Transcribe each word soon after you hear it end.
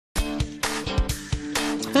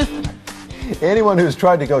Anyone who's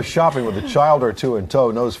tried to go shopping with a child or two in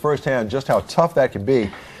tow knows firsthand just how tough that can be.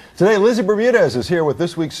 Today, Lizzie Bermudez is here with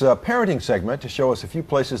this week's parenting segment to show us a few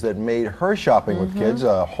places that made her shopping with kids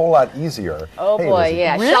a whole lot easier. Oh hey, boy, Lizzie.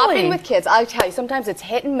 yeah. Really? Shopping with kids, I tell you, sometimes it's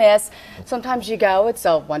hit and miss. Sometimes you go, it's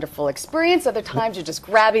a wonderful experience. Other times you're just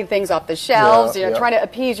grabbing things off the shelves, trying to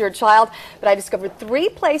appease your child. But I discovered 3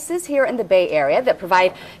 places here in the Bay Area that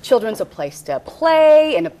provide children a place to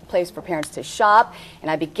play and a place for parents to shop.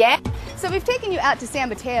 And I began. So we've taken you out to San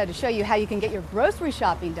Mateo to show you how you can get your grocery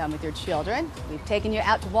shopping done with your children. We've taken you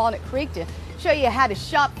out to Walnut Creek to show you how to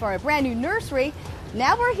shop for a brand new nursery.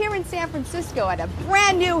 Now we're here in San Francisco at a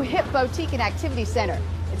brand new hip boutique and activity center.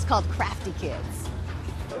 It's called Crafty Kids.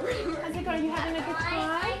 How's it going? Are you having a good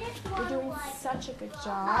time? You're doing such a good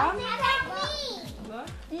job.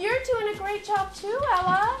 You're doing a great job too,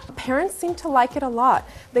 Ella. Parents seem to like it a lot.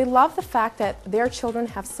 They love the fact that their children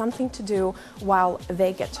have something to do while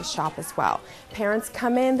they get to shop as well. Parents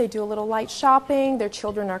come in, they do a little light shopping, their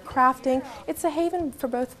children are crafting. It's a haven for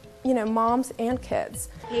both, moms and kids.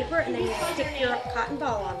 Paper, and then you stick your cotton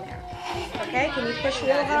ball on there. Okay, can you push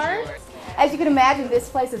real hard? As you can imagine, this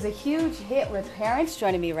place is a huge hit with parents.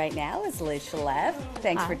 Joining me right now is Liz Shalev.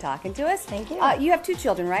 Thanks for talking to us. Thank you. You have 2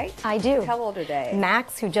 children, right? I do. How old are they?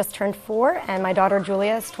 Max, who just turned 4, and my daughter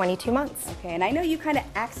Julia is 22 months. Okay, and I know you kind of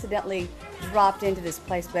accidentally dropped into this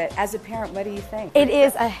place, but as a parent, what do you think? It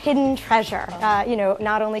is a hidden treasure.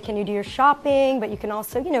 Not only can you do your shopping, but you can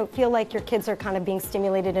also, feel like your kids are kind of being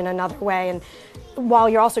stimulated in another way. And while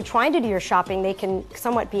you're also trying to do your shopping, they can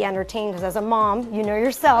somewhat be entertained, because as a mom, you know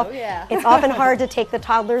yourself, it's often hard to take the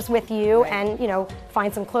toddlers with you and,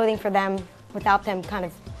 find some clothing for them without them kind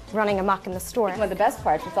of running amok in the store. One of the best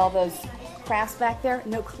parts with all those crafts back there,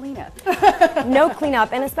 no cleanup. No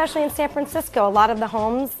cleanup, and especially in San Francisco, a lot of the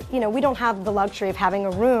homes, we don't have the luxury of having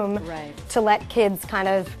a room to let kids kind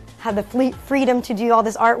of have the freedom to do all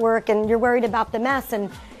this artwork, and you're worried about the mess,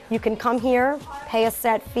 and you can come here, pay a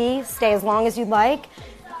set fee, stay as long as you'd like.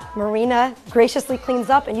 Marina graciously cleans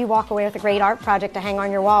up, and you walk away with a great art project to hang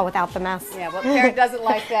on your wall without the mess. Yeah, what parent doesn't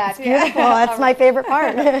like that? It's beautiful. That's my favorite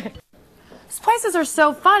part. These places are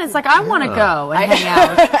so fun. It's like I want to go and hang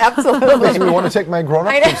out. Absolutely. We want to take my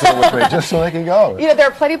grown-up kids there with me just so they can go. There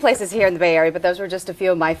are plenty of places here in the Bay Area, but those were just a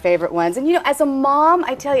few of my favorite ones. And as a mom,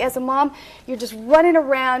 I tell you, as a mom, you're just running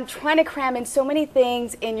around trying to cram in so many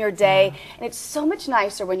things in your day, and it's so much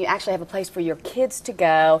nicer when you actually have a place for your kids to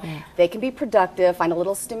go. They can be productive, find a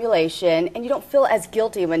little stimulation, and you don't feel as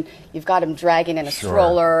guilty when you've got them dragging in a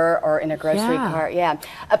stroller or in a grocery cart.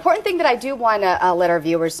 Important thing that I do want to let our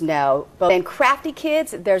viewers know, in Crafty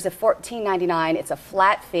Kids, there's a $14.99. It's a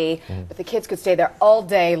flat fee, but the kids could stay there all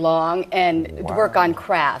day long and work on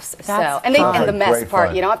crafts. And the mess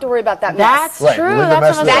part, you don't have to worry about that mess. That's true.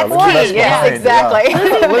 That's key. Yes, exactly.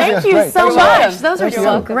 Thank you so much. Those are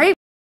so great.